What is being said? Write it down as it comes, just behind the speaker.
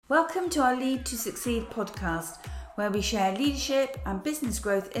Welcome to our Lead to Succeed podcast, where we share leadership and business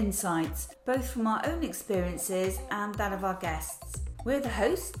growth insights, both from our own experiences and that of our guests. We're the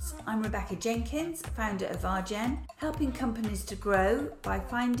hosts. I'm Rebecca Jenkins, founder of Argen, helping companies to grow by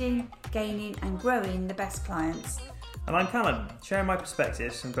finding, gaining and growing the best clients. And I'm Callum, sharing my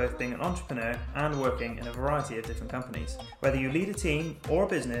perspectives from both being an entrepreneur and working in a variety of different companies. Whether you lead a team or a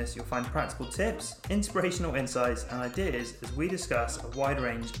business, you'll find practical tips, inspirational insights and ideas as we discuss a wide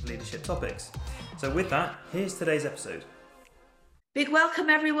range of leadership topics. So with that, here's today's episode. Big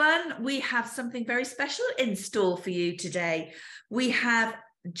welcome everyone. We have something very special in store for you today. We have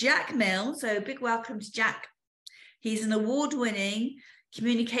Jack Mill, so big welcome to Jack. He's an award-winning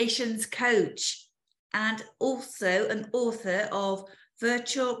communications coach and also an author of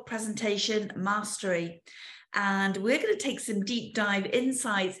Virtual Presentation Mastery. And we're going to take some deep dive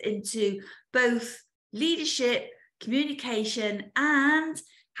insights into both leadership, communication, and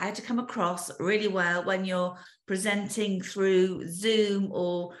how to come across really well when you're presenting through Zoom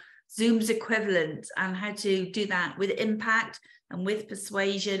or Zoom's equivalent, and how to do that with impact and with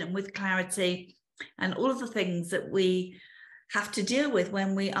persuasion and with clarity, and all of the things that we have to deal with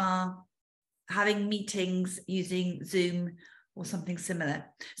when we are having meetings using Zoom or something similar.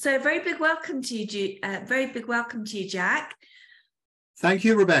 So very big welcome to you, Jack. Thank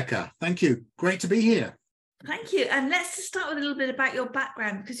you, Rebecca. Thank you. Great to be here. Thank you. And let's just start with a little bit about your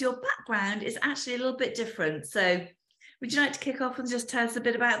background, because your background is actually a little bit different. So would you like to kick off and just tell us a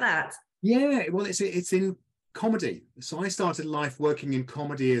bit about that? Yeah, well, it's in comedy. So I started life working in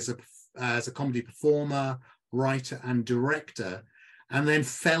comedy as a comedy performer, writer and director, and then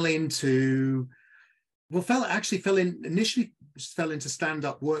initially fell into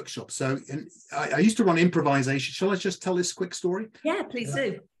stand-up workshops. So I used to run improvisation. Shall I just tell this quick story? Yeah, please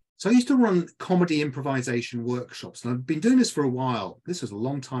do. So I used to run comedy improvisation workshops, and I've been doing this for a while. This was a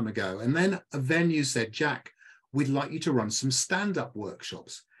long time ago. And then a venue said, Jack, we'd like you to run some stand-up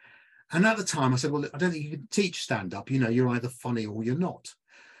workshops. And at the time I said, well, I don't think you can teach stand-up. You know, you're either funny or you're not.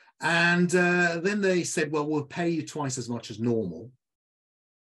 And then they said, well, we'll pay you twice as much as normal.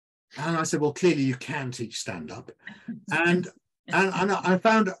 And I said, well, clearly you can teach stand-up. And I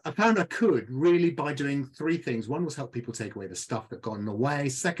found I could really by doing three things. One was help people take away the stuff that got in the way.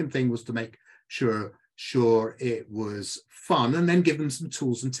 Second thing was to make sure it was fun, and then give them some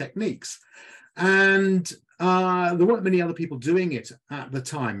tools and techniques. And there weren't many other people doing it at the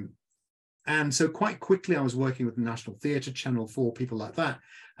time. And so quite quickly I was working with the National Theatre, Channel 4, people like that.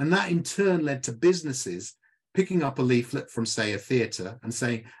 And that in turn led to businesses picking up a leaflet from, say, a theatre and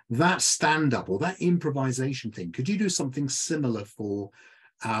saying, that stand-up or that improvisation thing, could you do something similar for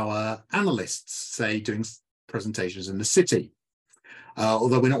our analysts, say, doing presentations in the city?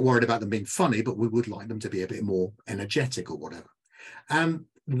 Although we're not worried about them being funny, but we would like them to be a bit more energetic or whatever. And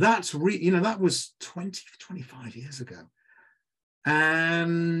that's that was 25 years ago.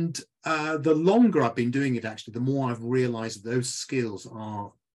 And the longer I've been doing it, actually, the more I've realized those skills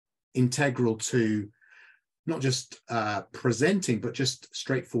are integral to not just presenting, but just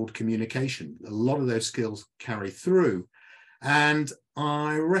straightforward communication. A lot of those skills carry through. And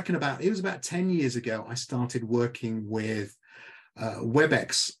I reckon it was about 10 years ago, I started working with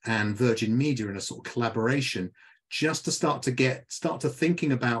WebEx and Virgin Media in a sort of collaboration, just to start to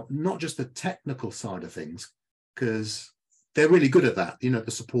thinking about not just the technical side of things, because they're really good at that. You know, the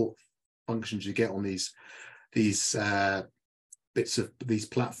support functions you get on these bits of these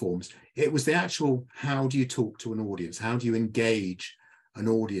platforms. It was the actual, how do you talk to an audience? How do you engage an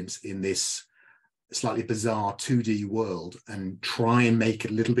audience in this slightly bizarre 2D world and try and make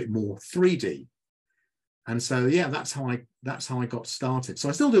it a little bit more 3D? And so, yeah, that's how I got started. So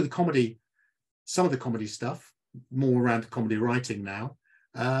I still do some of the comedy stuff, more around comedy writing now.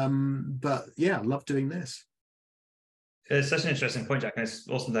 But yeah, I love doing this. It's such an interesting point, Jack, and it's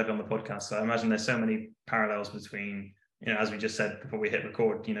awesome to have you on the podcast. So I imagine there's so many parallels between, as we just said before we hit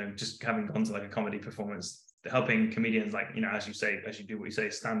record, just having gone to like a comedy performance, helping comedians, like, as you do what you say,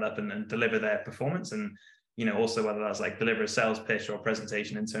 stand up and deliver their performance. And, also whether that's like deliver a sales pitch or a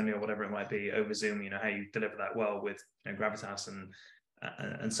presentation internally or whatever it might be over Zoom, how you deliver that well with gravitas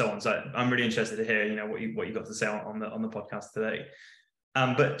and so on. So I'm really interested to hear, what you got to say on the podcast today.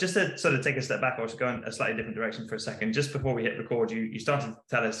 But just to sort of take a step back, or to go in a slightly different direction for a second, just before we hit record, you started to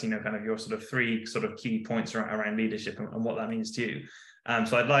tell us, kind of your sort of three sort of key points around leadership and what that means to you.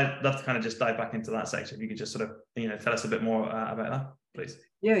 So I'd love to kind of just dive back into that section. If you could just sort of, tell us a bit more about that, please.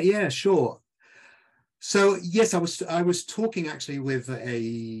 Yeah, sure. So yes, I was talking actually with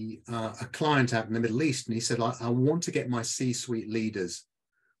a client out in the Middle East, and he said, I want to get my C-suite leaders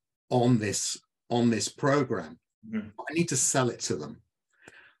on this program. Mm-hmm. I need to sell it to them.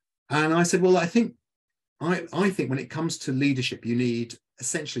 And I said, well, I think when it comes to leadership, you need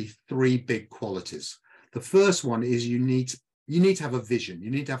essentially three big qualities. The first one is you need to have a vision. You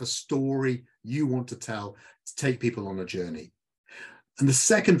need to have a story you want to tell to take people on a journey. And the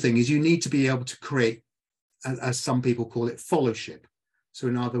second thing is you need to be able to create, as some people call it, followship. So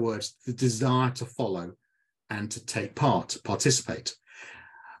in other words, the desire to follow and to take part, to participate.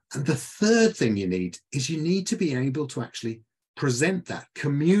 And the third thing you need is you need to be able to actually present that,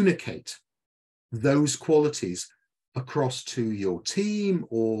 communicate those qualities across to your team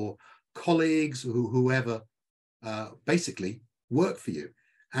or colleagues or whoever basically work for you.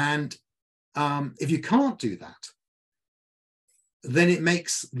 And if you can't do that, then it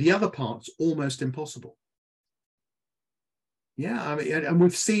makes the other parts almost impossible. Yeah, I mean, and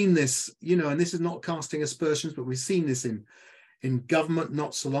we've seen this, and this is not casting aspersions, but we've seen this in government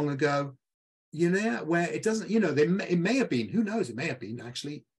not so long ago, where it doesn't, it may have been, who knows, it may have been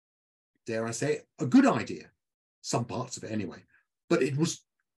actually, dare I say, a good idea, some parts of it anyway. But it was,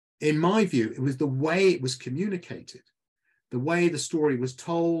 in my view, it was the way it was communicated, the way the story was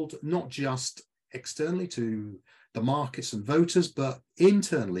told, not just externally to the markets and voters, but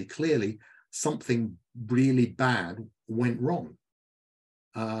internally, clearly, something really bad went wrong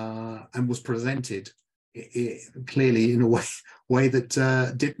and was presented clearly in a way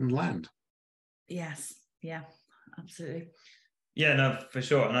that didn't land. Yes, yeah, absolutely. Yeah, no, for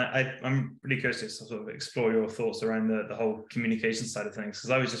sure. And I'm really curious to sort of explore your thoughts around the whole communication side of things, because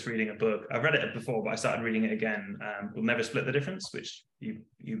I was just reading a book. I've read it before, but I started reading it again, called Never Split the Difference, which you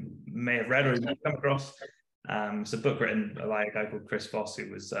may have read or you may have come across. It's a book written by a guy called Chris Voss,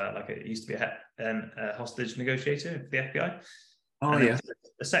 who was he used to be a hostage negotiator for the FBI. Oh, and yeah.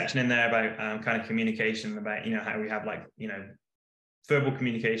 A section in there about kind of communication, about how we have verbal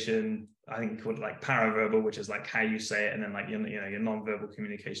communication. I think called paraverbal, which is how you say it, and then your non-verbal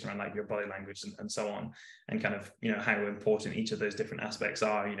communication around your body language and so on, and kind of how important each of those different aspects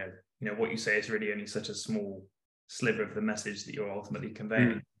are. What you say is really only such a small sliver of the message that you're ultimately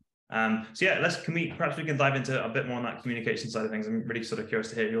conveying. So yeah, perhaps we can dive into a bit more on that communication side of things. I'm really sort of curious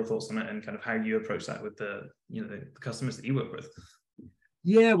to hear your thoughts on it and kind of how you approach that with the customers that you work with.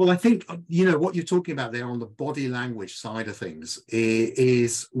 Yeah, well, I think, what you're talking about there on the body language side of things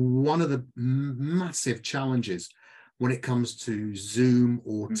is one of the massive challenges when it comes to Zoom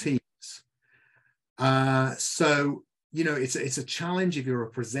or Teams. So, it's a challenge if you're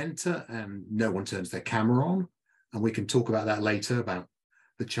a presenter and no one turns their camera on. And we can talk about that later, about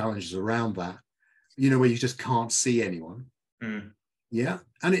the challenges around that, where you just can't see anyone. Yeah.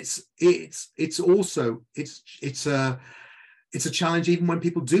 And it's also a challenge even when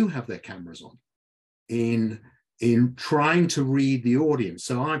people do have their cameras on in trying to read the audience.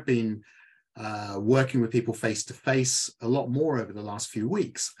 So I've been working with people face to face a lot more over the last few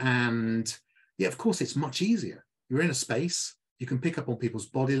weeks. And yeah, of course, it's much easier. You're in a space, you can pick up on people's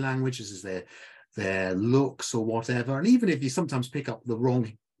body language, as their looks or whatever. And even if you sometimes pick up the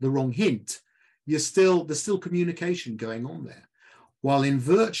wrong hint, there's still communication going on there. While in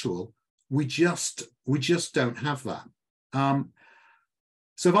virtual, we just don't have that.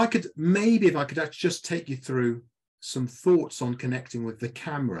 So if I could just take you through some thoughts on connecting with the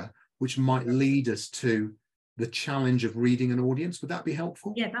camera, which might lead us to the challenge of reading an audience, would that be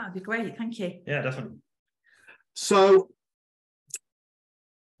helpful? Yeah, that would be great. Thank you. Yeah, definitely. So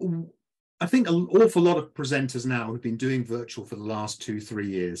I think an awful lot of presenters now who've been doing virtual for the last 2-3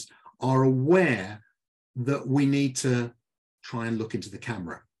 years are aware that we need to try and look into the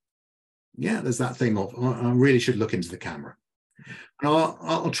camera. Yeah, there's that thing of, I really should look into the camera. And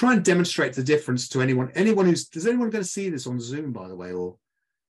I'll try and demonstrate the difference to anyone is anyone going to see this on Zoom, by the way, or?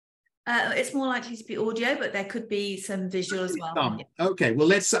 It's more likely to be audio, but there could be some visual as well. Okay, well,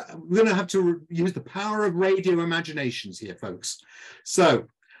 we're going to have to use the power of radio imaginations here, folks. So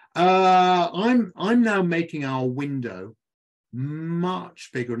I'm now making our window much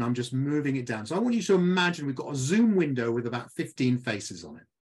bigger, and I'm just moving it down. So I want you to imagine we've got a Zoom window with about 15 faces on it.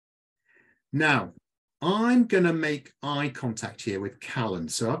 Now, I'm going to make eye contact here with Callan.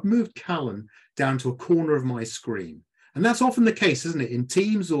 So I've moved Callan down to a corner of my screen. And that's often the case, isn't it? In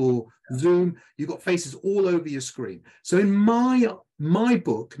Teams or Zoom, you've got faces all over your screen. So in my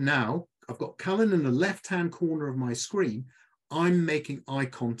book now, I've got Callan in the left-hand corner of my screen. I'm making eye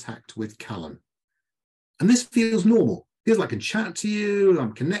contact with Callan. And this feels normal. It feels like I can chat to you,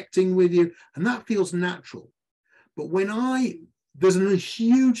 I'm connecting with you, and that feels natural. But there's a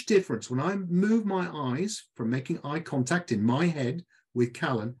huge difference when I move my eyes from making eye contact in my head with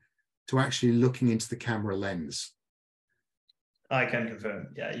Callan to actually looking into the camera lens. I can confirm.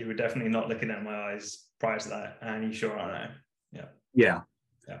 Yeah, you were definitely not looking at my eyes prior to that, and you sure are now. Yeah. Yeah.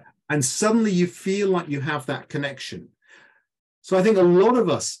 Yeah. And suddenly you feel like you have that connection. So I think a lot of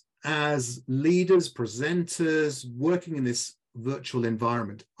us as leaders, presenters, working in this virtual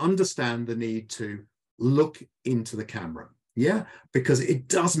environment, understand the need to look into the camera. Yeah, because it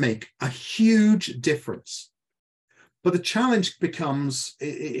does make a huge difference. But the challenge becomes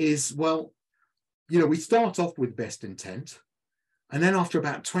is, well, you know, we start off with best intent. And then after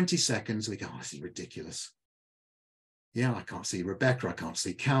about 20 seconds, we go, oh, this is ridiculous. Yeah, I can't see Rebecca. I can't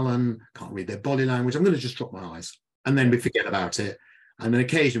see Callan. Can't read their body language. I'm going to just drop my eyes. And then we forget about it. And then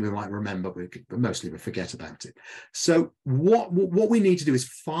occasionally we might remember, but mostly we forget about it. So what we need to do is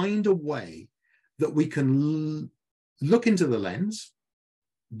find a way that we can look into the lens,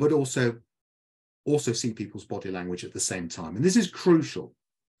 but also see people's body language at the same time. And this is crucial.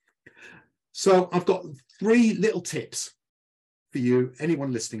 So I've got 3 little tips for you,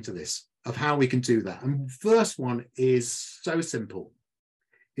 anyone listening to this, of how we can do that. And first one is so simple,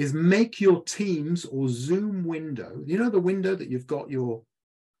 is make your Teams or Zoom window, you know, the window that you've got your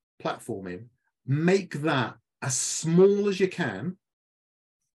platform in, make that as small as you can,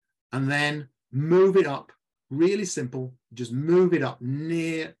 and then move it up, really simple, just move it up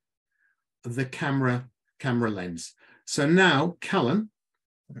near the camera lens. So now, Callan,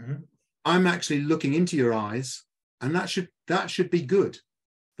 I'm actually looking into your eyes, and that should be good.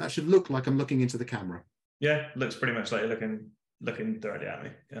 That should look like I'm looking into the camera. Yeah, looks pretty much like you're looking directly at me.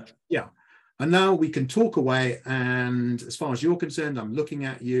 Yeah. Yeah. And now we can talk away, and as far as you're concerned, I'm looking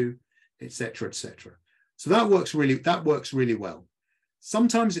at you, etc., etc. So that works really well.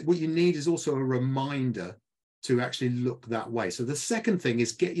 Sometimes what you need is also a reminder to actually look that way. So the second thing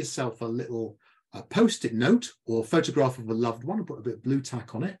is get yourself a little post-it note or photograph of a loved one, and put a bit of blue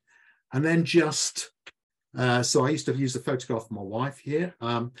tack on it, and then just so I used to use the photograph of my wife here,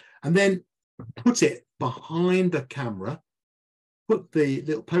 and then put it behind the camera. Put the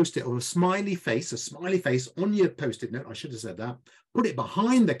little post-it or a smiley face on your post-it note. I should have said that. Put it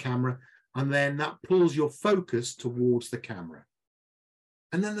behind the camera, and then that pulls your focus towards the camera.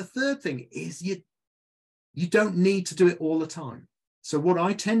 And then the third thing is you don't need to do it all the time. So what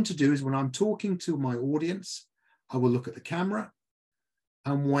I tend to do is when I'm talking to my audience, I will look at the camera.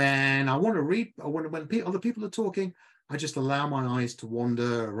 And when I want to read, or when other people are talking, I just allow my eyes to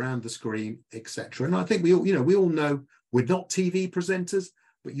wander around the screen, etc. And I think we all know we're not TV presenters,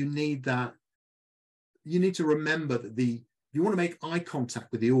 but you need that. You need to remember that if you want to make eye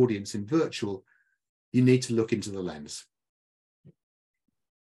contact with the audience in virtual, you need to look into the lens.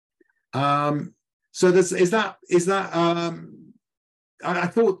 So I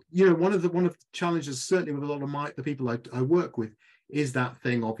thought, you know, one of the challenges, certainly with a lot of the people I work with, is that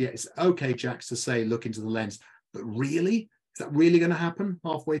thing of, yeah, it's okay, Jack, to say look into the lens, but really, is that really going to happen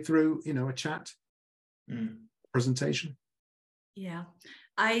halfway through, you know, a chat presentation? Yeah,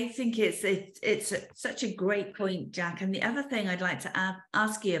 I think it's such a great point, Jack. And the other thing I'd like to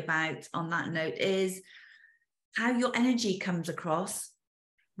ask you about on that note is how your energy comes across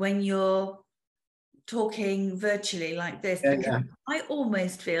when you're talking virtually like this. Yeah. I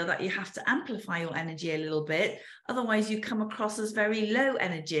almost feel that you have to amplify your energy a little bit, otherwise you come across as very low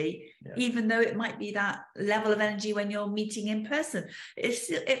energy, even though it might be that level of energy when you're meeting in person.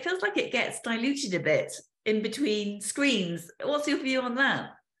 It feels like it gets diluted a bit in between screens. What's your view on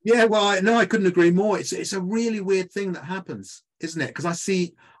that? Yeah, well, I couldn't agree more. It's a really weird thing that happens, isn't it? Because I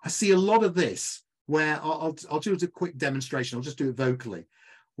see a lot of this where I'll do a quick demonstration. I'll just do it vocally,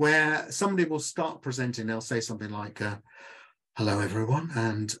 where somebody will start presenting. They'll say something like, hello, everyone,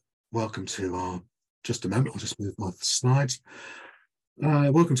 and welcome to our, just a moment, I'll just move my slides.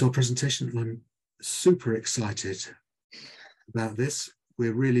 Welcome to our presentation. I'm super excited about this.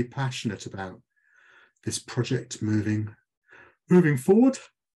 We're really passionate about this project moving forward.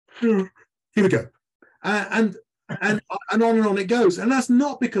 Here we go. And on and on it goes. And that's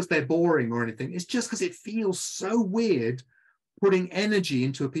not because they're boring or anything. It's just because it feels so weird putting energy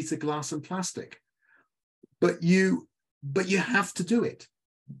into a piece of glass and plastic. But you have to do it.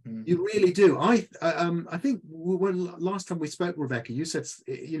 Mm-hmm. You really do. I think when last time we spoke, Rebecca, you said,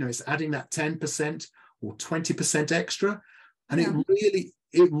 you know, it's adding that 10% or 20% extra. And it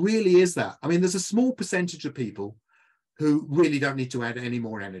really is that. I mean, there's a small percentage of people who really don't need to add any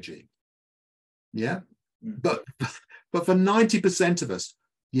more energy. Yeah. Mm-hmm. But for 90% of us,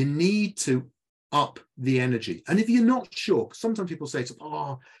 you need to up the energy. And if you're not sure, sometimes people say to,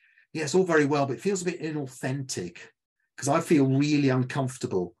 oh, yeah, it's all very well, but it feels a bit inauthentic because I feel really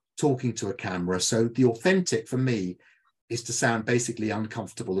uncomfortable talking to a camera. So the authentic for me is to sound basically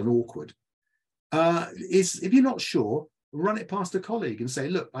uncomfortable and awkward. If you're not sure, run it past a colleague and say,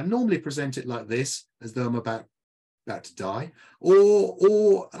 look, I normally present it like this, as though I'm about about to die,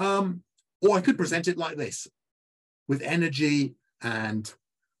 or I could present it like this, with energy and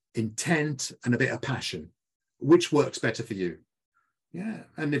intent and a bit of passion. Which works better for you? Yeah,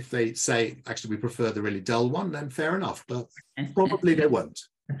 and if they say, actually, we prefer the really dull one, then fair enough, but probably they won't.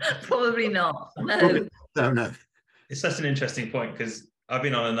 Probably not. No. No. It's such an interesting point, because I've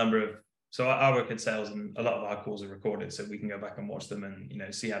been on a number of, so I work in sales, and a lot of our calls are recorded, so we can go back and watch them and, you know,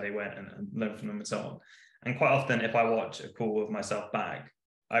 see how they went and learn from them and so on. And quite often, if I watch a call of myself back,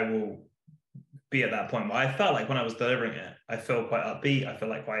 I will be at that point where I felt like when I was delivering it, I feel quite upbeat, I feel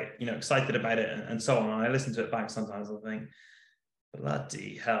like quite, you know, excited about it and so on. And I listen to it back sometimes, I think,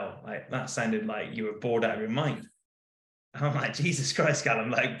 bloody hell, like that sounded like you were bored out of your mind. I'm like, Jesus Christ,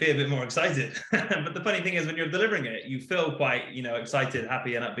 Callum, like be a bit more excited. But the funny thing is, when you're delivering it, you feel quite, you know, excited,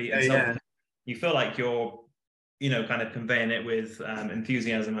 happy and upbeat and so on. You feel like you're, you know, kind of conveying it with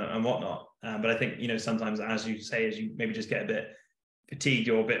enthusiasm and whatnot. But I think, you know, sometimes, as you say, as you maybe just get a bit fatigued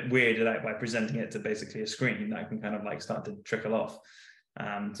or a bit weirded out by presenting it to basically a screen, that can kind of like start to trickle off.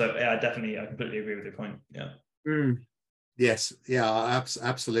 So yeah, I completely agree with your point. Yeah. Yes, yeah,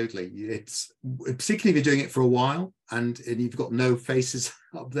 absolutely. It's particularly if you're doing it for a while and you've got no faces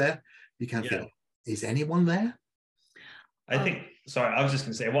up there, you can feel, is anyone there? I think, sorry, I was just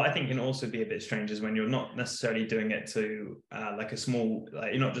going to say, what I think can also be a bit strange is when you're not necessarily doing it to like a small,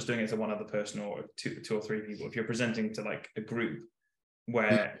 like you're not just doing it to one other person or two or three people. If you're presenting to like a group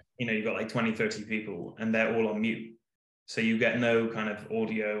where, you know, you've got like 20, 30 people and they're all on mute, so you get no kind of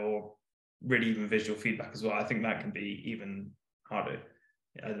audio or really even visual feedback as well. I think that can be even harder.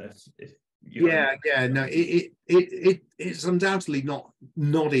 I don't know if you no, it's undoubtedly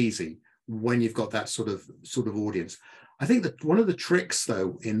not easy when you've got that sort of audience. I think that one of the tricks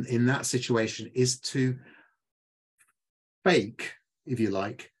though in that situation is to fake, if you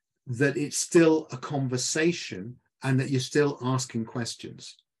like, that it's still a conversation and that you're still asking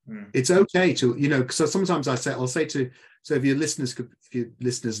questions. It's okay to, you know, so sometimes I'll say to, so if your listeners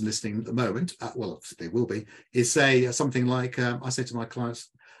listening at the moment, well, they will be, is say something like, I say to my clients,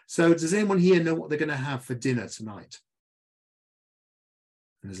 so does anyone here know what they're going to have for dinner tonight?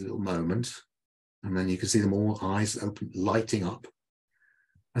 And there's a little moment, and then you can see them all, eyes open, lighting up.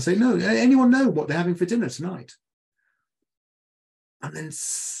 I say, no, anyone know what they're having for dinner tonight? And then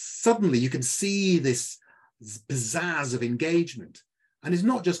suddenly you can see this pizzazz of engagement. And it's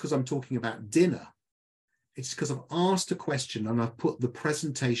not just because I'm talking about dinner. It's because I've asked a question and I've put the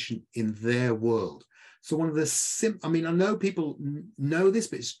presentation in their world. So one of the I mean, I know people know this,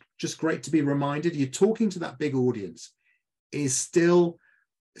 but it's just great to be reminded. You're talking to that big audience, is still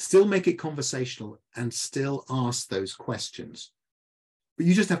make it conversational and still ask those questions. But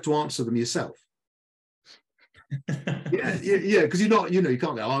you just have to answer them yourself. yeah, because you're not, you know, you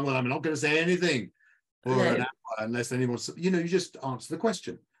can't go, oh, well, I'm not going to say anything for an hour unless anyone's, you know, you just answer the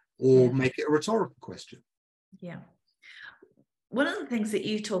question or make it a rhetorical question. Yeah. One of the things that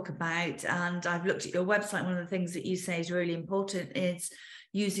you talk about, and I've looked at your website, one of the things that you say is really important is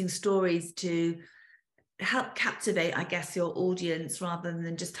using stories to help captivate, I guess, your audience rather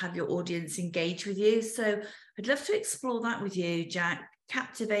than just have your audience engage with you. So I'd love to explore that with you, Jack,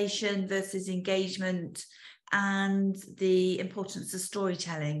 captivation versus engagement and the importance of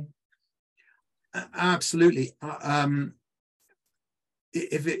storytelling. Absolutely.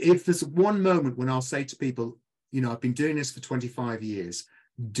 If there's one moment when I'll say to people, you know, I've been doing this for 25 years,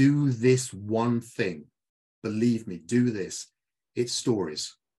 do this one thing. Believe me, do this. It's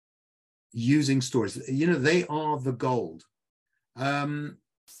stories. Using stories. You know, they are the gold. And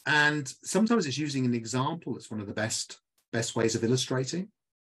sometimes it's using an example. It's one of the best ways of illustrating.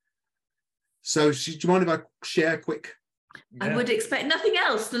 So do you mind if I share a quick? I would expect nothing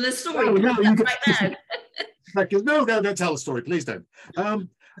else than a story. Oh, no, right now. No, don't tell a story, please don't.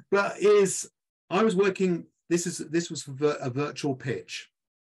 But I was working. This was for a virtual pitch,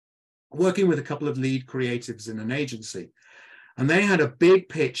 working with a couple of lead creatives in an agency, and they had a big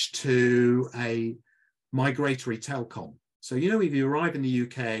pitch to a migratory telcom. So you know, if you arrive in the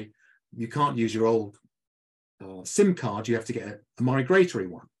UK, you can't use your old SIM card. You have to get a migratory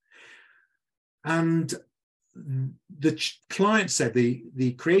one. And the client said,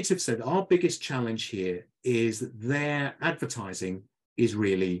 the creative said, our biggest challenge here is that their advertising is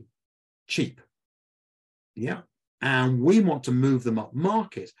really cheap. Yeah. And we want to move them up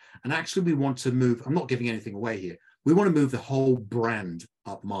market. And actually we want to move, I'm not giving anything away here. We want to move the whole brand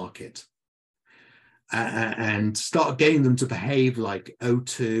up market and start getting them to behave like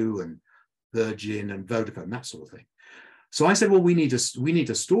O2 and Virgin and Vodafone, that sort of thing. So I said, well, we need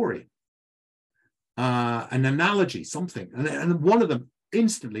a story. An analogy, something. And one of them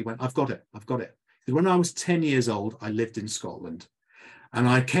instantly went, I've got it. Because When I was 10 years old, I lived in Scotland, and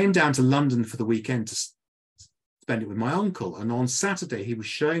I came down to London for the weekend to spend it with my uncle. And on Saturday, he was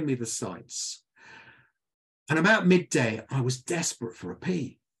showing me the sights. And about midday, I was desperate for a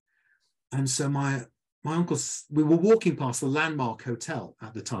pee. And so my uncle, we were walking past the Landmark Hotel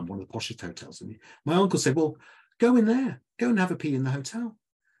at the time, one of the poshest hotels. And my uncle said, well, go in there, go and have a pee in the hotel.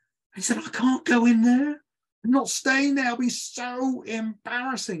 He said, I can't go in there. I'm not staying there. It'll be so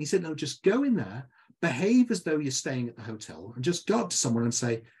embarrassing. He said, no, just go in there, behave as though you're staying at the hotel, and just go up to someone and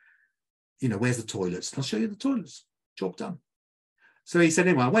say, you know, where's the toilets? I'll show you the toilets. Job done. So he said,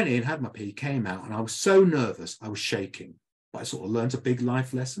 anyway, I went in, had my pee, came out, and I was so nervous, I was shaking. But I sort of learned a big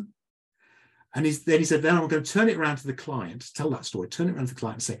life lesson. And then he said, then I'm going to turn it around to the client, tell that story, turn it around to the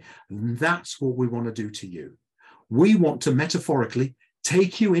client and say, that's what we want to do to you. We want to metaphorically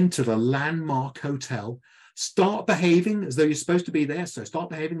take you into the Landmark Hotel, start behaving as though you're supposed to be there. So start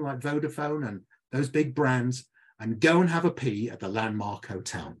behaving like Vodafone and those big brands, and go and have a pee at the Landmark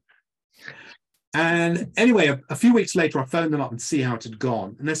Hotel. And anyway, a few weeks later, I phoned them up and see how it had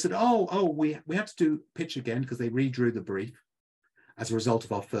gone. And they said, we had to do pitch again because they redrew the brief as a result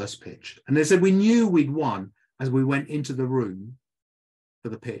of our first pitch. And they said, we knew we'd won as we went into the room for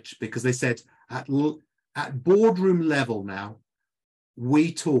the pitch, because they said at boardroom level now,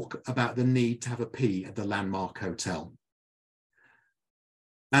 we talk about the need to have a pee at the Landmark Hotel.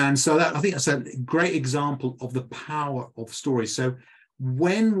 And so that, I think that's a great example of the power of stories. So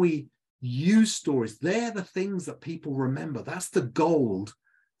when we use stories, they're the things that people remember. That's the gold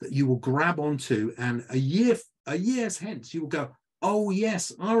that you will grab onto. And a year's hence, you will go, oh,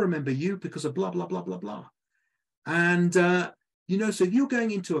 yes, I remember you because of blah, blah, blah, blah, blah. And, you know, so if you're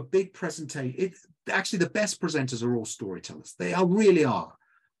going into a big presentation, actually the best presenters are all storytellers. They really are.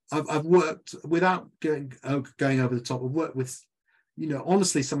 I've worked, without going over the top, I've worked with, you know,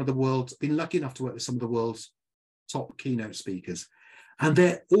 honestly, some of the world's, been lucky enough to work with some of the world's top keynote speakers. And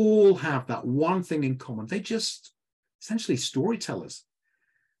they all have that one thing in common. They just essentially storytellers.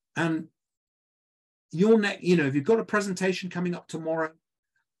 And your next, you know, if you've got a presentation coming up tomorrow,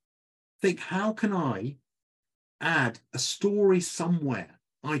 think, how can I add a story somewhere,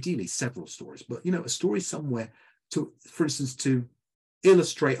 ideally several stories, but, you know, a story somewhere to, for instance, to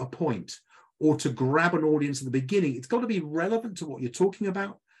illustrate a point or to grab an audience at the beginning. It's got to be relevant to what you're talking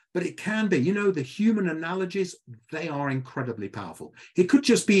about, but it can be, you know, the human analogies, they are incredibly powerful. It could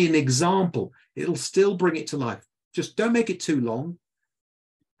just be an example. It'll still bring it to life. Just don't make it too long,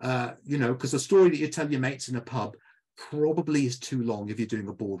 you know, because the story that you tell your mates in a pub probably is too long if you're doing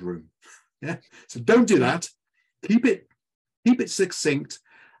a boardroom. Yeah, so don't do that. Keep it succinct,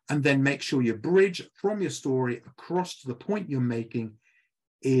 and then make sure your bridge from your story across to the point you're making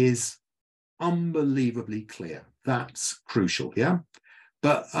is unbelievably clear. That's crucial. Yeah.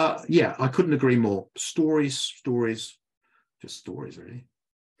 But yeah, I couldn't agree more. Stories, just stories, really.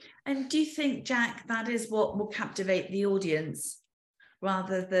 And do you think, Jack, that is what will captivate the audience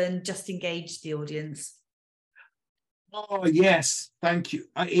rather than just engage the audience? Oh, yes. Thank you.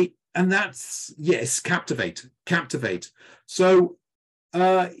 And that's, yes, captivate. So,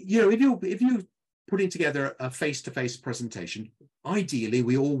 you know, if you're putting together a face-to-face presentation, ideally,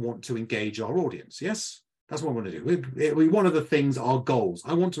 we all want to engage our audience. Yes, that's what I want to do. One of the things, our goals,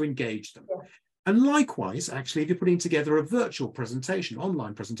 I want to engage them. Yeah. And likewise, actually, if you're putting together a virtual presentation,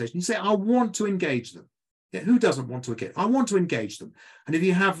 online presentation, you say, I want to engage them. Yeah, who doesn't want to engage? I want to engage them. And if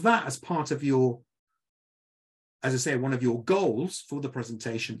you have that as part of your, as I say, one of your goals for the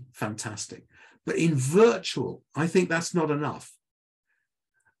presentation, fantastic. But in virtual, I think that's not enough.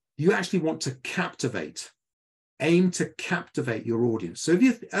 You actually want to captivate, aim to captivate your audience. So if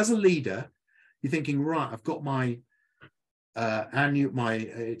you, as a leader, you're thinking, right, I've got my my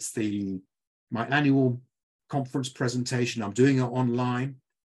annual conference presentation. I'm doing it online,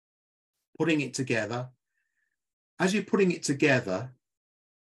 putting it together. As you're putting it together,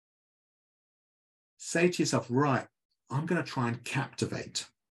 say to yourself, right, I'm going to try and captivate.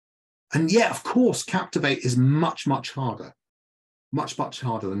 And yeah, of course, captivate is much, much harder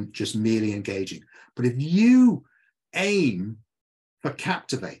than just merely engaging. But if you aim for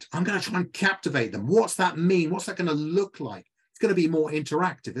captivate, I'm going to try and captivate them. What's that mean? What's that going to look like? It's going to be more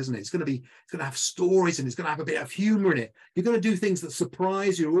interactive, isn't it? It's going to have stories, and it's going to have a bit of humor in it. You're going to do things that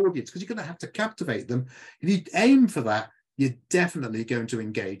surprise your audience because you're going to have to captivate them. If you aim for that, you're definitely going to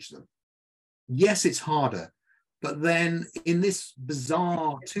engage them. Yes, it's harder, but then in this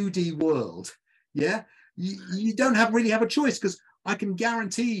bizarre 2D world, yeah, you don't really have a choice, because I can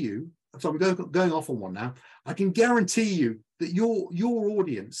guarantee you, so I'm going off on one now, I can guarantee you that your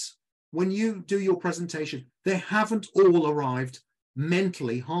audience, when you do your presentation, they haven't all arrived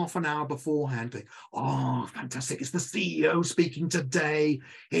mentally half an hour beforehand, going, oh, fantastic, it's the CEO speaking today,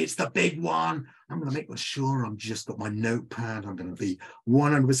 it's the big one, I'm going to make sure I'm just got my notepad, I'm going to be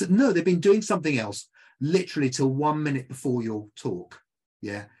 100%. No, they've been doing something else literally till 1 minute before your talk.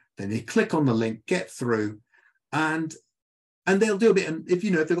 Yeah, then they click on the link, get through, and they'll do a bit, and if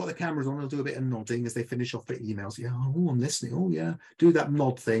they've got the cameras on, they'll do a bit of nodding as they finish off their emails. Yeah, oh, I'm listening. Oh, yeah, do that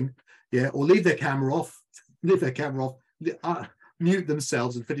nod thing. Yeah, or leave their camera off, mute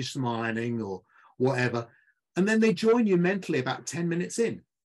themselves and finish some ironing or whatever. And then they join you mentally about 10 minutes in.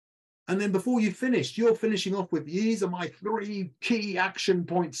 And then before you've finished, you're finishing off with, these are my 3 key action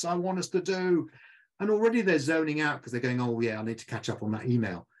points I want us to do. And already they're zoning out because they're going, oh, yeah, I need to catch up on that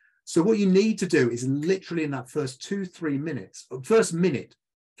email. So what you need to do is literally in that first 2-3 minutes, first minute,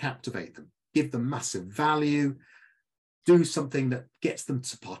 captivate them, give them massive value, do something that gets them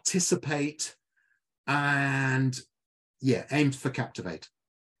to participate, and yeah, aimed for captivate.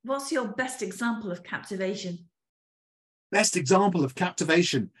 What's your best example of captivation? Best example of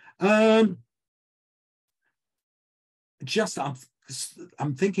captivation. Just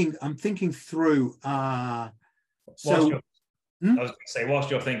I'm thinking through. I was going to say,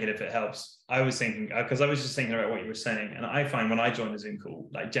 whilst you're thinking, if it helps, I was thinking, because I was just thinking about what you were saying, and I find when I join a Zoom call,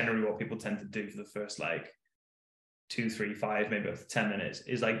 like generally what people tend to do for the first like 2, 3, 5, maybe up to 10 minutes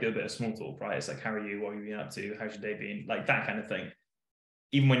is like do a bit of small talk, right? It's like, how are you? What have you been up to? How's your day been? Like that kind of thing.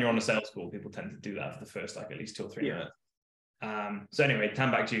 Even when you're on a sales call, people tend to do that for the first like at least 2 or 3 minutes. So anyway,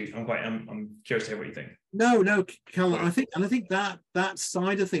 Tam, back to you. I'm curious to hear what you think. No, Cal, I think that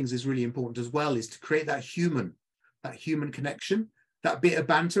side of things is really important as well, is to create that human connection. That bit of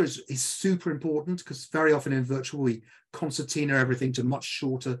banter is super important, because very often in virtual we concertina everything to much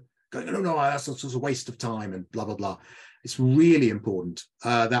shorter, going, no, that's a waste of time and blah, blah, blah. It's really important,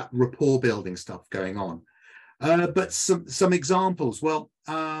 that rapport building stuff going on. But some examples. Well,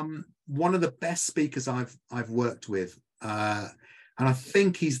 one of the best speakers I've worked with, and I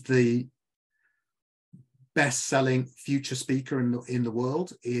think he's the best-selling future speaker in the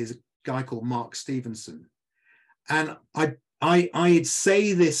world, is a guy called Mark Stevenson. And I'd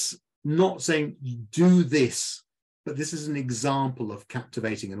say this, not saying do this, but this is an example of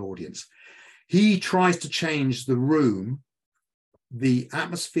captivating an audience. He tries to change the room, the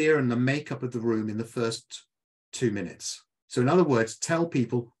atmosphere and the makeup of the room in the first 2 minutes. So in other words, tell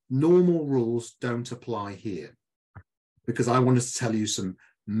people normal rules don't apply here, because I want to tell you some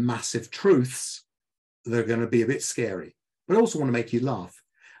massive truths that are going to be a bit scary, but I also want to make you laugh.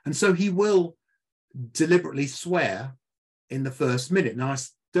 And so he will deliberately swear in the first minute. Now,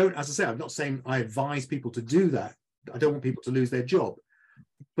 as I say, I'm not saying I advise people to do that. I don't want people to lose their job.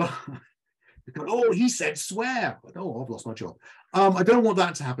 But, oh, he said swear. Oh, I've lost my job. I don't want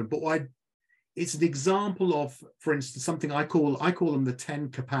that to happen. But it's an example of, for instance, something I call them the 10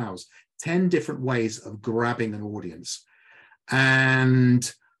 kapows, 10 different ways of grabbing an audience.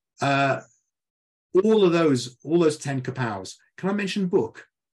 And all those 10 kapows. Can I mention book?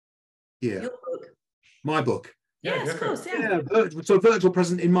 Yeah. Your book. My book. Yes, of course, yeah. So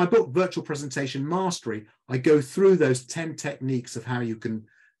in my book, Virtual Presentation Mastery, I go through those 10 techniques of how you can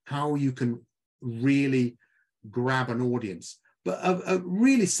really grab an audience. But a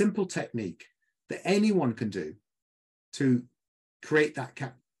really simple technique that anyone can do to create that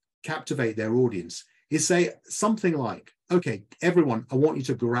captivate their audience is say something like, okay, everyone, I want you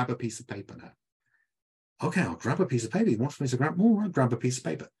to grab a piece of paper now. Okay, I'll grab a piece of paper. You want me to grab? Oh, I'll grab a piece of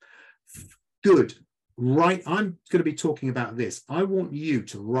paper. Good. Right, I'm going to be talking about this. I want you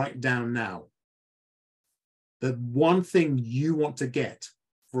to write down now the one thing you want to get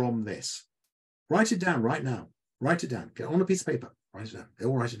from this. Write it down right now. Write it down. Get on a piece of paper. Write it down. They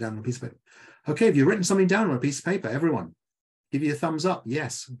all write it down on a piece of paper. Okay, have you written something down on a piece of paper? Everyone, give you a thumbs up.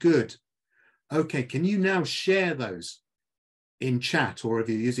 Yes, good. Okay, can you now share those in chat, or if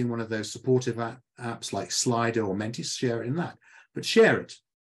you're using one of those supportive apps like Slido or Menti, share it in that. But share it.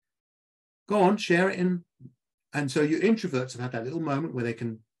 Go on, share it in. And so your introverts have had that little moment where they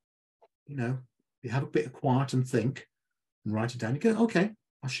can, you have a bit of quiet and think and write it down. You go, okay,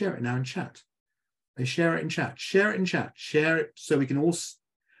 I'll share it now in chat. They share it in chat, share it in chat, share it so we can all.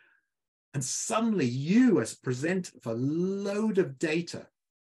 And suddenly you as a presenter of a load of data,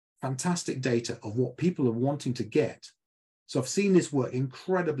 fantastic data of what people are wanting to get. So I've seen this work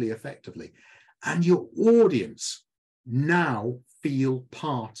incredibly effectively. And your audience now feel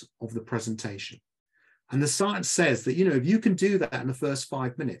part of the presentation. And the science says that, if you can do that in the first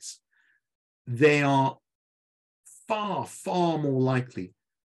 5 minutes, they are far, far more likely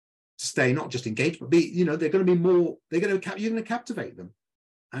to stay, not just engaged, but be, they're going to be more, you're going to captivate them.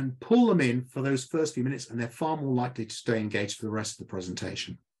 and pull them in for those first few minutes, and they're far more likely to stay engaged for the rest of the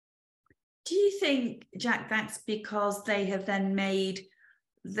presentation. Do you think, Jack, that's because they've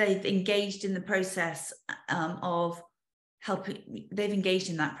engaged in the process of helping, they've engaged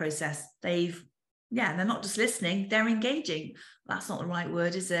in that process. They're not just listening, they're engaging. That's not the right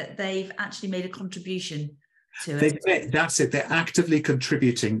word, is it? They've actually made a contribution to it. That's it. They're actively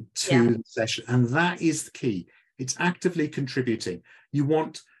contributing to the session. And that is the key. It's actively contributing. You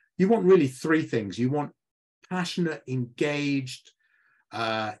want really three things. You want passionate, engaged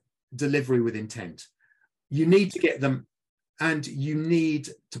delivery with intent. You need to get them, and you need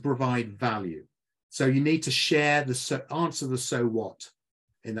to provide value. So you need to share answer the so what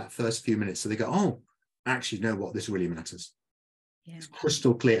in that first few minutes. So they go, oh, actually, you know what? This really matters. Yeah. It's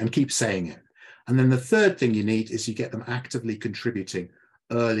crystal clear, and keep saying it. And then the third thing you need is you get them actively contributing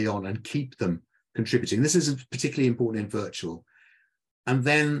early on and keep them contributing. This is particularly important in virtual. And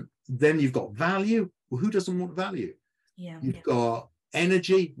then you've got value. Well, who doesn't want value? Yeah. You've got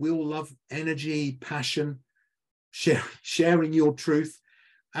energy. We all love energy, passion, sharing your truth.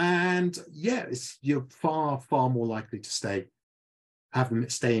 And you're far, far more likely to stay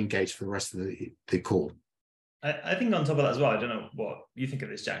engaged for the rest of the call. I think on top of that as well, I don't know what you think of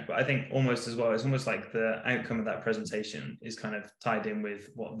this, Jack, but I think almost as well, it's almost like the outcome of that presentation is kind of tied in with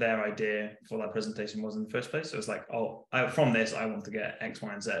what their idea for that presentation was in the first place. So it's like, from this, I want to get X,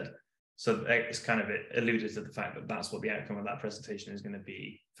 Y, and Z. So it's kind of alluded to the fact that that's what the outcome of that presentation is going to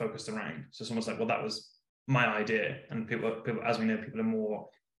be focused around. So it's almost like, well, that was my idea. And people, as we know, people are more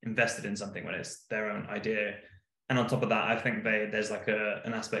invested in something when it's their own idea. And on top of that, I think there's like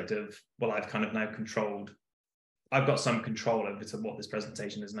an aspect of, well, I've kind of now I've got some control over to what this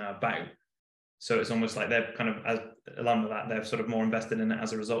presentation is now about. So it's almost like they're kind of, as along with that, they're sort of more invested in it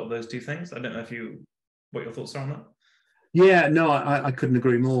as a result of those two things. I don't know what your thoughts are on that. Yeah, no, I couldn't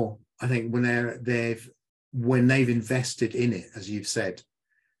agree more. I think when they've invested in it, as you've said,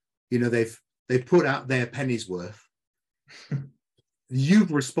 they've put out their penny's worth.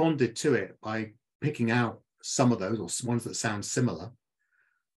 You've responded to it by picking out some of those or ones that sound similar.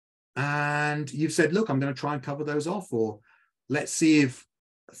 And you've said, look, I'm going to try and cover those off, or let's see if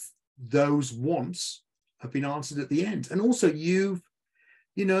those wants have been answered at the end. And also the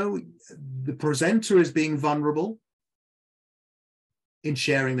presenter is being vulnerable in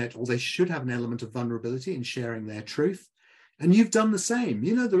sharing that, or they should have an element of vulnerability in sharing their truth. And you've done the same.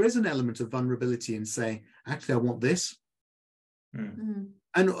 There is an element of vulnerability in saying, actually, I want this. Mm.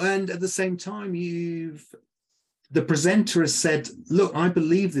 And at the same time, the presenter has said, look, I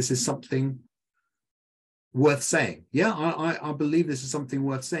believe this is something worth saying. Yeah, I believe this is something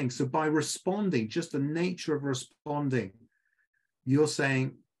worth saying. So by responding, just the nature of responding, you're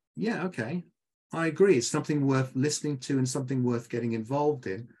saying, yeah, okay, I agree. It's something worth listening to and something worth getting involved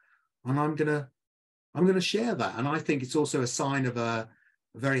in. And I'm gonna share that. And I think it's also a sign of a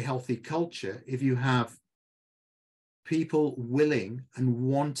very healthy culture if you have people willing and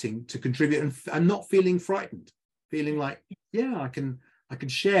wanting to contribute and not feeling frightened. Feeling like, yeah, I can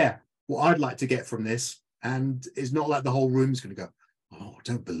share what I'd like to get from this, and it's not like the whole room's going to go, oh, I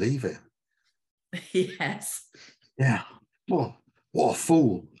don't believe it. Yes. Yeah. Oh, what a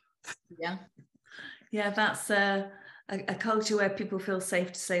fool. Yeah. Yeah, that's a culture where people feel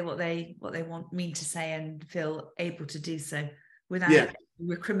safe to say what they mean to say and feel able to do so without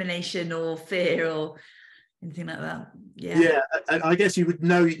recrimination or fear or anything like that. Yeah. Yeah, and I guess you would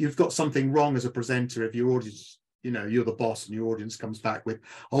know you've got something wrong as a presenter if your audience, you're the boss and your audience comes back with,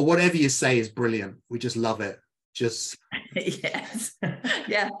 oh, whatever you say is brilliant. We just love it. Just yes.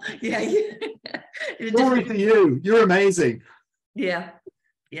 Yeah. Glory to you. You're amazing. Yeah.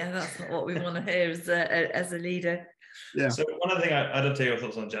 Yeah, that's not what we want to hear as a leader. Yeah. So one other thing I'd love to hear your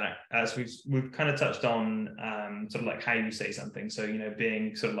thoughts on, Jack, as we've kind of touched on sort of like how you say something. So,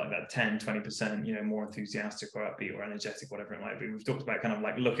 being sort of like that 10, 20%, more enthusiastic or upbeat or energetic, whatever it might be. We've talked about kind of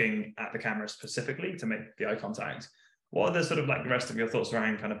like looking at the camera specifically to make the eye contact. What are the sort of like the rest of your thoughts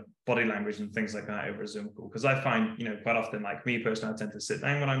around kind of body language and things like that over a Zoom call? Because I find, quite often, like me personally, I tend to sit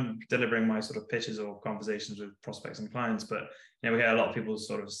down when I'm delivering my sort of pitches or conversations with prospects and clients. But, we hear a lot of people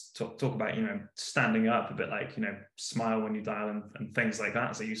sort of talk about, standing up a bit, like, smile when you dial and things like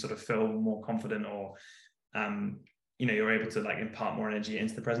that. So you sort of feel more confident or, you're able to like impart more energy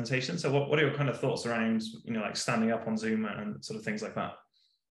into the presentation. So what are your kind of thoughts around, like standing up on Zoom and sort of things like that?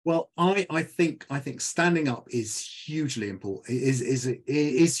 Well, I think standing up is hugely important.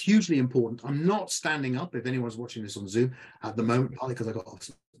 Is hugely important. I'm not standing up if anyone's watching this on Zoom at the moment, partly because I got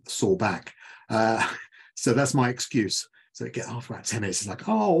a sore back. So that's my excuse. So after about 10 minutes, it's like,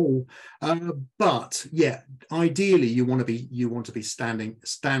 oh, but yeah, ideally you want to be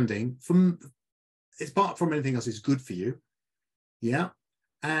standing from, apart from anything else is good for you. Yeah.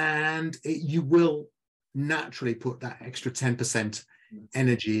 And you will naturally put that extra 10%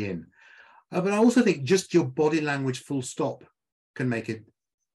 energy in. But I also think just your body language full stop can make a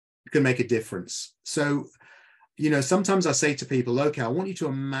difference. So, sometimes I say to people, okay, I want you to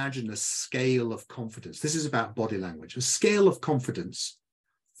imagine a scale of confidence. This is about body language, a scale of confidence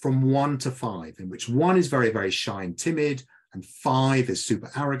from 1 to 5, in which 1 is very, very shy and timid, and 5 is super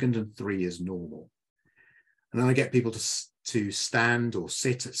arrogant, and 3 is normal. And then I get people to stand or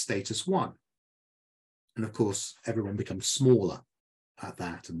sit at status 1. And of course, everyone becomes smaller at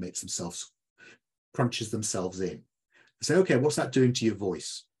that and crunches themselves in. I say, okay, what's that doing to your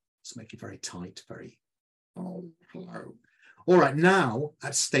voice? It's making it very tight, oh, hello. All right, now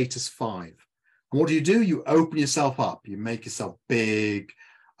at status 5. And what do? You open yourself up, you make yourself big.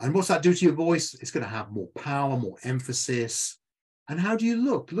 And what's that do to your voice? It's going to have more power, more emphasis. And how do you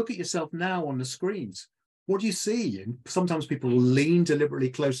look? Look at yourself now on the screens. What do you see? And sometimes people lean deliberately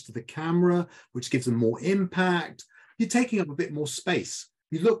close to the camera, which gives them more impact. You're taking up a bit more space.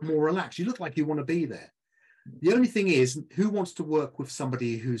 You look more relaxed. You look like you want to be there. The only thing is, who wants to work with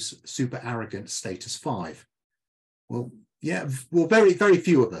somebody who's super arrogant, status 5? Well, yeah, very, very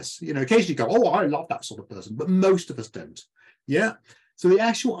few of us. Occasionally go, oh, I love that sort of person, but most of us don't. Yeah. So the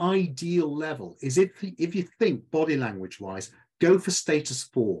actual ideal level is if you think body language wise, go for status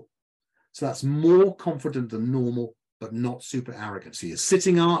 4. So that's more confident than normal, but not super arrogant. So you're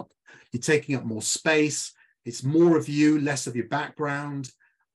sitting up, you're taking up more space. It's more of you, less of your background,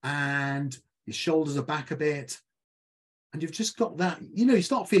 and your shoulders are back a bit. And you've just got that, you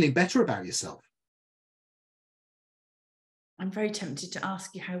start feeling better about yourself. I'm very tempted to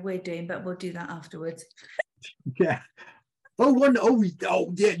ask you how we're doing, but we'll do that afterwards. Yeah.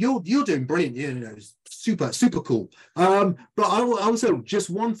 Yeah, you're doing brilliant. Super, super cool. But I also,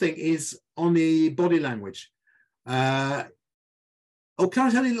 just one thing is on the body language. Can I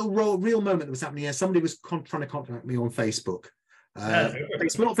tell you a little real moment that was happening here? Somebody was trying to contact me on Facebook. Not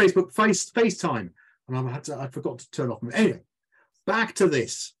Facebook, FaceTime. And I forgot to turn off. Anyway, back to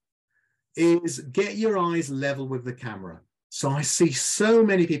this is get your eyes level with the camera. So I see so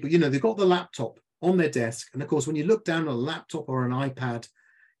many people, they've got the laptop on their desk. And of course, when you look down at a laptop or an iPad,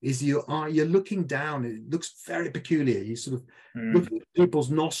 you're looking down. It looks very peculiar. You sort of look at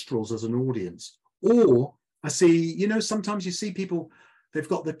people's nostrils as an audience. Or I see, sometimes you see people, they've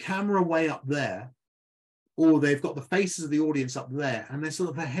got the camera way up there, or they've got the faces of the audience up there, and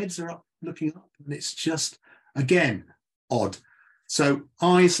their heads are up, looking up, and it's just, again, odd. So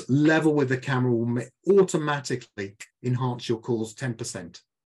eyes level with the camera will automatically enhance your calls 10%.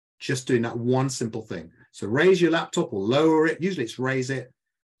 Just doing that one simple thing. So raise your laptop or lower it. Usually it's raise it.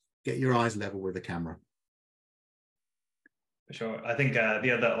 Get your eyes level with the camera. For sure. I think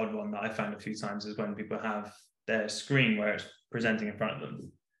the other odd one that I found a few times is when people have their screen where it's presenting in front of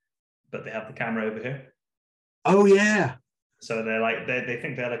them, but they have the camera over here. Oh, yeah. So they're like, they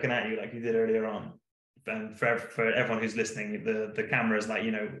think they're looking at you like you did earlier on. And for everyone who's listening, the camera is like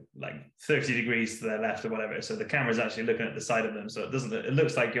 30 degrees to their left or whatever. So the camera is actually looking at the side of them. So it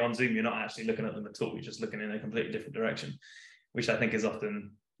looks like you're on Zoom. You're not actually looking at them at all. You're just looking in a completely different direction, which I think is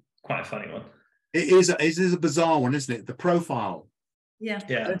often quite a funny one. It is a bizarre one, isn't it? The profile. Yeah.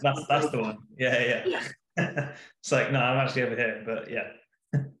 Yeah, that's the one. Yeah. It's like, no, I'm actually over here, but yeah.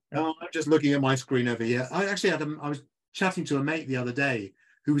 Oh, I'm just looking at my screen over here. I actually I was chatting to a mate the other day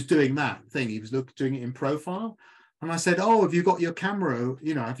who was doing that thing. He was doing it in profile. And I said, oh, have you got your camera?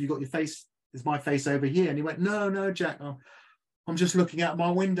 Have you got your face? Is my face over here? And he went, no, Jack, I'm just looking out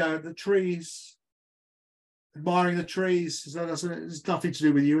my window at the trees, admiring the trees. So it's nothing to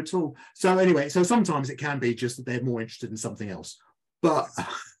do with you at all. So anyway, so sometimes it can be just that they're more interested in something else. But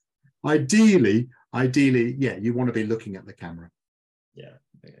ideally, yeah, you want to be looking at the camera. Yeah.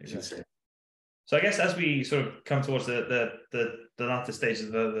 Exactly. So I guess as we sort of come towards the latter stages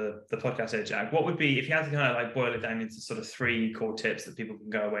of the podcast here, Jack, what would be, if you had to kind of like boil it down into sort of 3 core tips that people can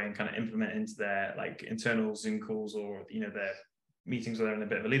go away and kind of implement into their like internal Zoom calls or, their meetings where they're in a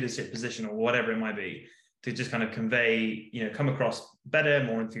bit of a leadership position or whatever it might be, to just kind of convey, come across better,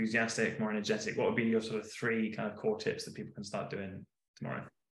 more enthusiastic, more energetic? What would be your sort of 3 kind of core tips that people can start doing tomorrow?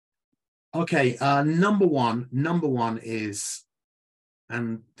 Okay. Number one is,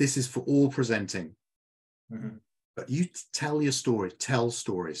 and this is for all presenting, but you tell your story, tell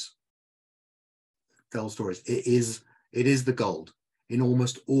stories. It is the gold in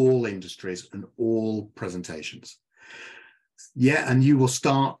almost all industries and all presentations. Yeah, and you will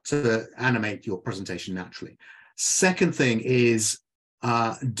start to animate your presentation naturally. Second thing is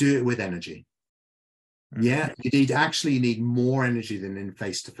do it with energy. Yeah, you need more energy than in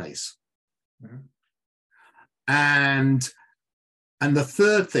face-to-face. And the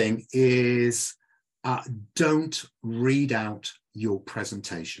third thing is don't read out your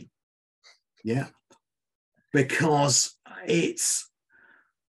presentation. Yeah, because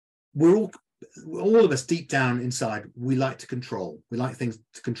we're all of us deep down inside, we like to control. We like things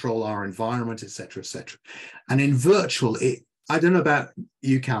to control our environment, etc., etc. And in virtual, I don't know about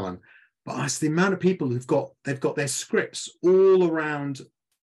you, Callan, but it's the amount of people they've got their scripts all around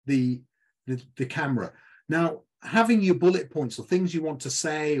the camera. Now, having your bullet points or things you want to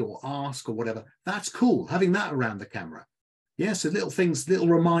say or ask or whatever, that's cool. Having that around the camera. Yeah, so little things, little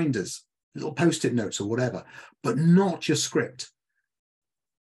reminders, little post-it notes or whatever, but not your script.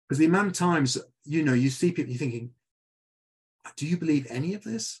 Because the amount of times, you see people, you're thinking, do you believe any of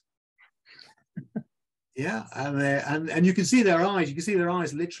this? Yeah, and you can see their eyes. You can see their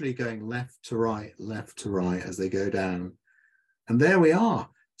eyes literally going left to right as they go down. And there we are.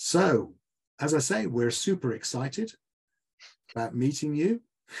 So, as I say, we're super excited about meeting you,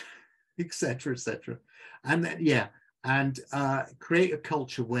 etc., etc. And then, create a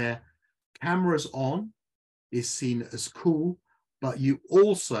culture where cameras on is seen as cool, but you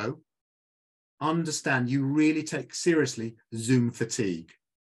also understand, you really take seriously Zoom fatigue,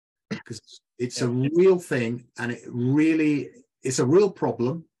 because it's a real thing, and it's a real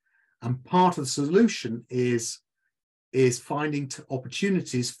problem. And part of the solution is finding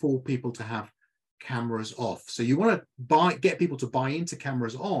opportunities for people to have cameras off. So you want to get people to buy into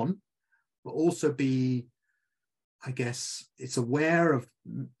cameras on, but also be, I guess, it's aware of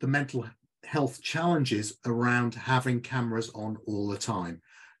the mental health challenges around having cameras on all the time.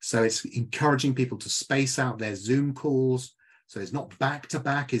 So it's encouraging people to space out their Zoom calls. So it's not back to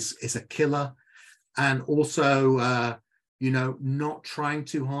back is a killer. And also, not trying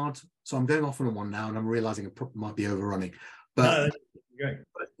too hard. So I'm going off on one now, and I'm realizing it might be overrunning, but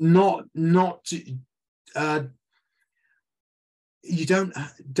you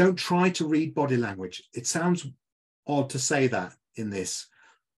don't try to read body language. It sounds odd to say that in this,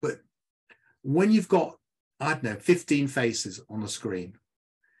 but when you've got, 15 faces on the screen,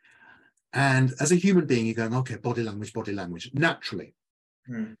 and as a human being, you're going, okay, body language, naturally.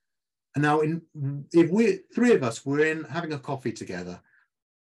 And now, if three of us were in having a coffee together,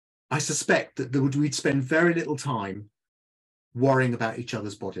 I suspect that we'd spend very little time worrying about each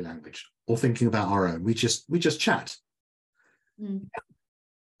other's body language or thinking about our own. We just chat.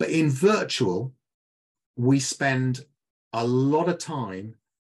 But in virtual, we spend a lot of time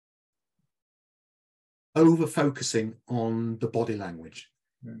over focusing on the body language,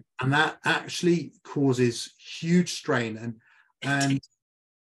 and that actually causes huge strain. And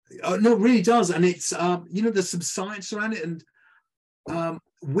no, it really does. And it's there's some science around it, and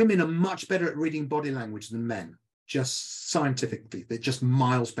women are much better at reading body language than men, just scientifically. They're just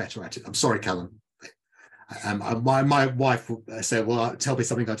miles better at it. I'm sorry, Callan. My wife will say, well, tell me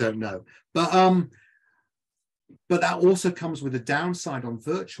something I don't know. But that also comes with a downside on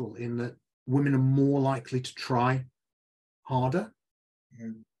virtual, in that women are more likely to try harder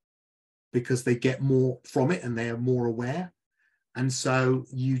because they get more from it and they are more aware. And so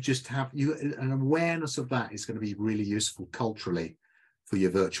you just have an awareness of that is going to be really useful culturally for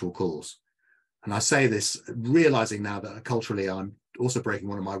your virtual calls. And I say this realizing now that culturally I'm also breaking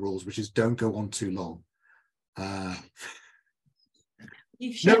one of my rules, which is don't go on too long. Know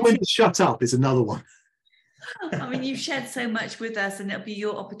when to shut up is another one. I mean, you've shared so much with us, and it'll be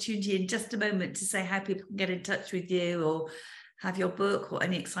your opportunity in just a moment to say how people can get in touch with you or have your book or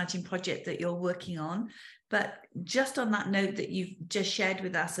any exciting project that you're working on. But just on that note that you've just shared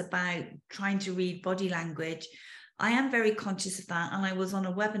with us about trying to read body language, I am very conscious of that. And I was on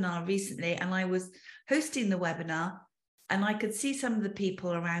a webinar recently, and I was hosting the webinar, and I could see some of the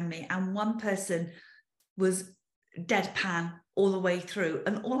people around me, and one person was deadpan all the way through.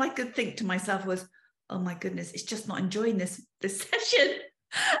 And all I could think to myself was, oh my goodness, it's just not enjoying this session.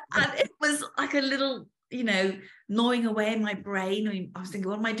 And it was like a little, gnawing away in my brain. I was thinking,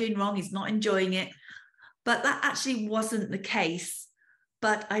 what am I doing wrong? He's not enjoying it. But that actually wasn't the case.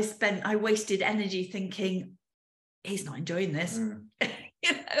 But I wasted energy thinking, he's not enjoying this.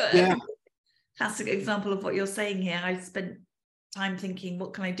 Yeah. Classic example of what you're saying here. I spent time thinking,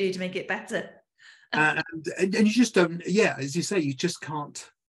 what can I do to make it better? And you just don't, as you say, you just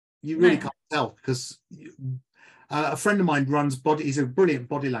can't, you really can't tell, because a friend of mine he's a brilliant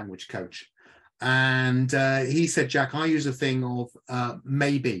body language coach. And he said, Jack, I use a thing of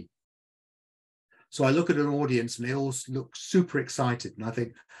maybe. So I look at an audience and they all look super excited. And I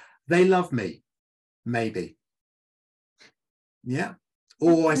think, they love me, maybe. Yeah.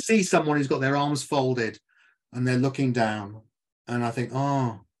 Or I see someone who's got their arms folded and they're looking down, and I think,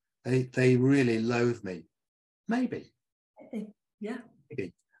 oh, they really loathe me. Maybe. Yeah.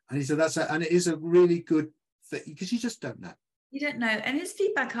 Maybe. And he said and it is a really good thing, because you just don't know. You don't know. And his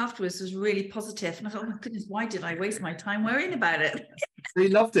feedback afterwards was really positive. And I thought, oh my goodness, why did I waste my time worrying about it? He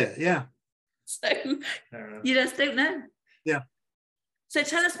loved it. Yeah. So you just don't know. Yeah. So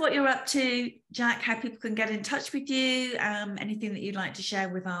tell us what you're up to, Jack, how people can get in touch with you, anything that you'd like to share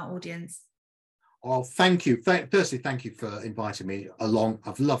with our audience. Oh, thank you. Firstly, thank you for inviting me along.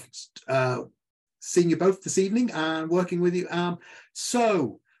 I've loved seeing you both this evening and working with you.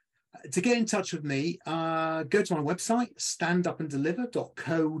 So to get in touch with me, go to my website,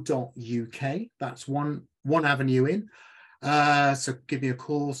 standupanddeliver.co.uk. That's one avenue in. So give me a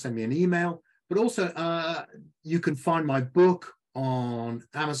call, send me an email. But also, you can find my book on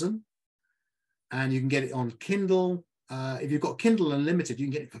Amazon, and you can get it on Kindle. If you've got Kindle Unlimited, you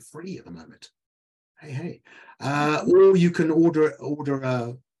can get it for free at the moment. Hey. Or you can order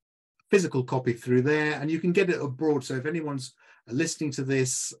a physical copy through there, and you can get it abroad. So if anyone's listening to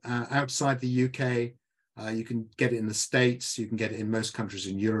this outside the UK, you can get it in the States. You can get it in most countries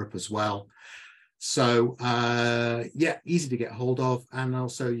in Europe as well. So yeah, easy to get hold of. And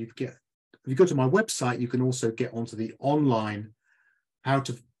also if you go to my website, you can also get onto the online How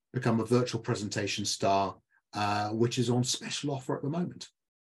to Become a Virtual Presentation Star, which is on special offer at the moment.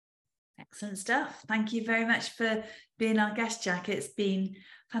 Excellent stuff. Thank you very much for being our guest, Jack. It's been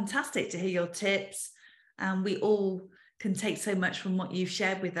fantastic to hear your tips. And we all can take so much from what you've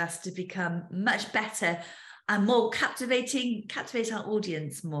shared with us to become much better and more captivate our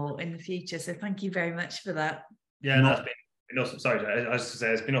audience more in the future. So thank you very much for that. Yeah, that's been awesome. Sorry, I was just to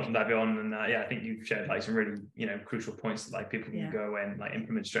say, it's been awesome to have you on, and yeah, I think you've shared like some really crucial points that like people can go away and like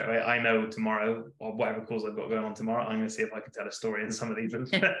implement straight away. I know tomorrow, or whatever calls I've got going on tomorrow, I'm going to see if I can tell a story in some of these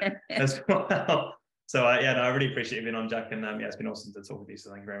as well. So yeah, no, I really appreciate you being on, Jack, and yeah, it's been awesome to talk with you. So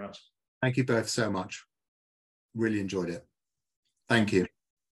thank you very much. Thank you both so much. Really enjoyed it. Thank you.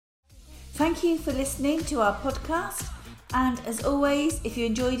 Thank you for listening to our podcast. And as always, if you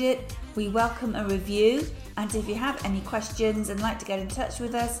enjoyed it, we welcome a review. And if you have any questions and like to get in touch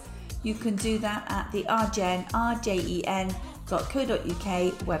with us, you can do that at the rjen.co.uk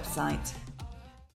website.